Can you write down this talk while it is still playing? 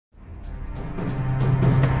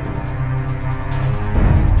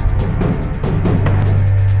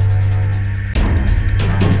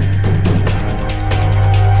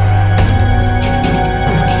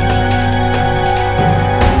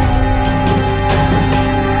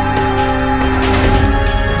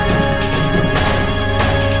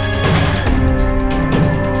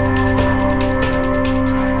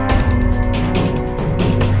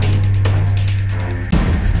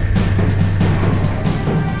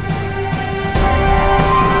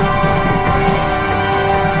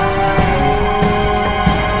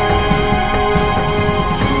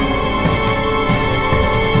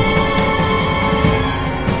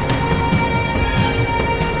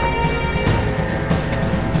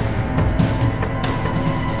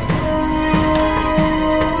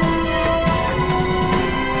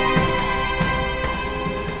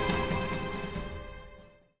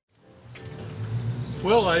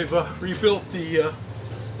I've rebuilt the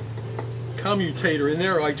commutator in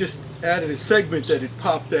there. I just added a segment that had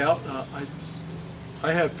popped out.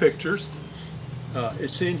 I have pictures.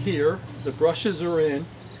 It's in here. The brushes are in,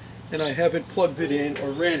 and I haven't plugged it in or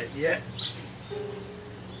ran it yet.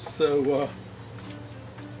 So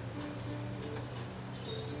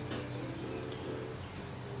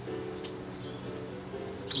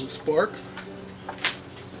no sparks,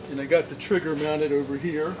 and I got the trigger mounted over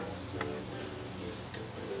here.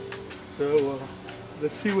 So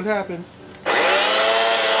let's see what happens.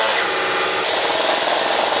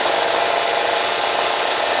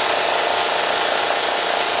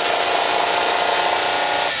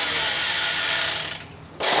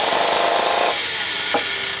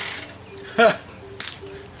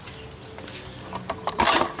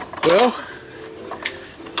 Well,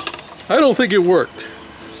 I don't think it worked.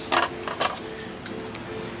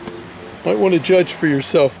 Might want to judge for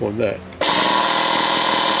yourself on that.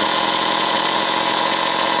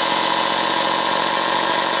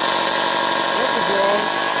 That was wrong.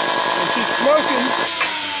 And she's smoking.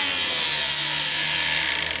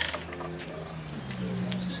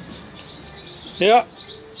 Yeah.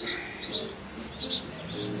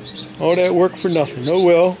 All that work for nothing. Oh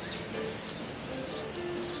well.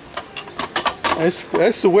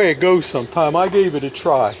 That's the way it goes sometime. I gave it a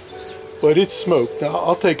try, but it's smoked. Now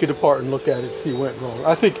I'll take it apart and look at it and see what went wrong.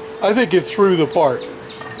 I think it threw the part.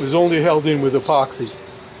 It was only held in with epoxy.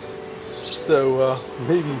 So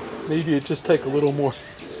maybe it just take a little more,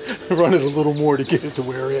 run it a little more to get it to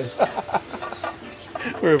wear in.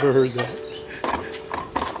 Where have I heard that?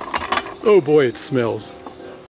 Oh boy, it smells.